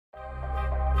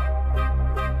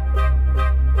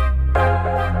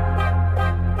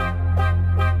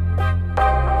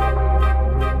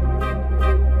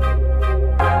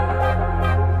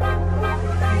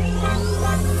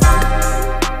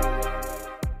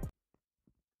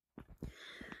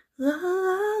La la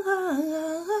la la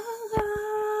la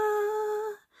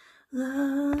la la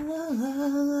la la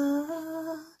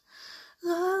la.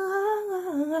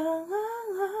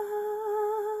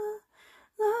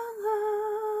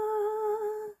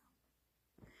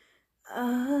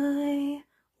 I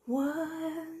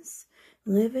was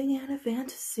living in a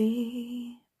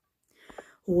fantasy,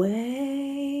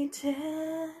 waiting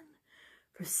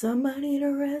for somebody to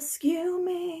rescue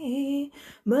me,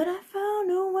 but I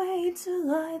found a way to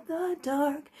light the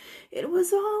dark. It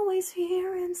was always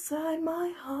here inside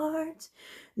my heart.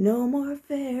 No more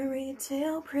fairy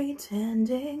tale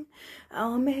pretending.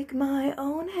 I'll make my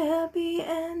own happy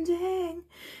ending.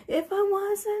 If I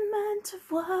wasn't meant to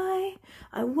fly,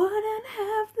 I wouldn't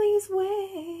have these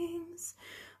wings.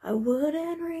 I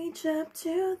wouldn't reach up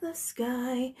to the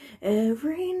sky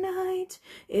every night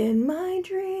in my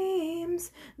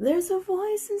dreams. There's a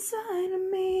voice inside of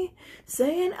me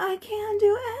saying I can't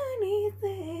do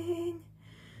anything.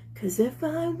 'Cause if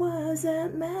I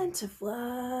wasn't meant to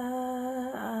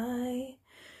fly,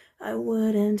 I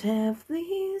wouldn't have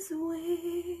these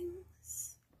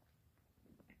wings.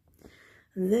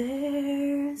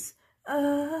 There's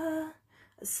a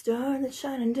star that's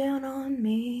shining down on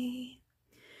me,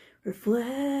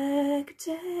 reflecting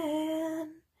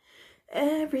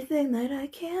everything that I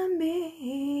can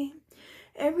be.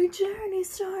 Every journey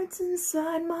starts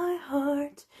inside my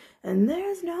heart, and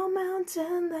there's no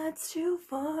mountain that's too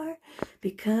far,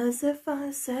 because if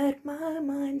I set my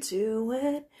mind to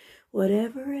it,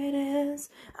 whatever it is,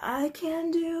 I can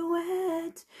do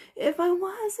it. If I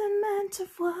wasn't meant to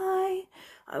fly,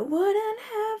 I wouldn't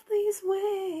have these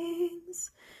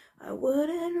wings. I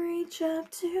wouldn't reach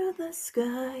up to the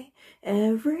sky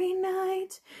every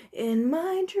night in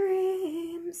my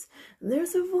dreams.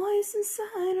 There's a voice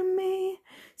inside of me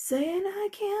saying I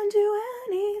can't do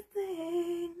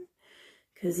anything.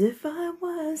 'Cause if I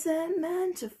wasn't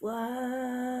meant to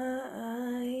fly,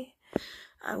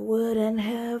 I wouldn't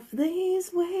have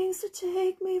these wings to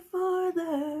take me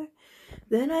farther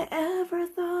than I ever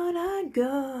thought I'd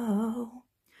go.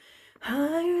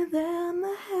 Higher than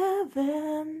the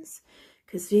heavens,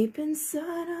 'cause deep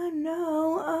inside I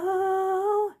know,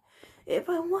 oh, if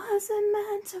I wasn't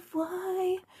meant to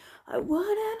fly, I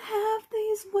wouldn't have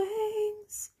these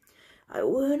wings. I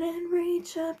wouldn't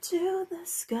reach up to the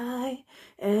sky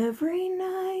every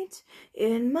night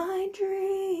in my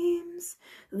dreams.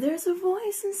 There's a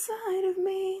voice inside of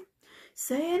me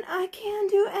saying I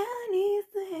can't do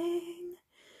anything.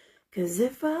 'Cause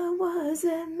if I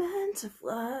wasn't meant to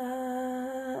fly,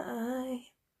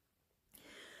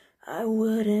 I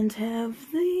wouldn't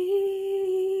have the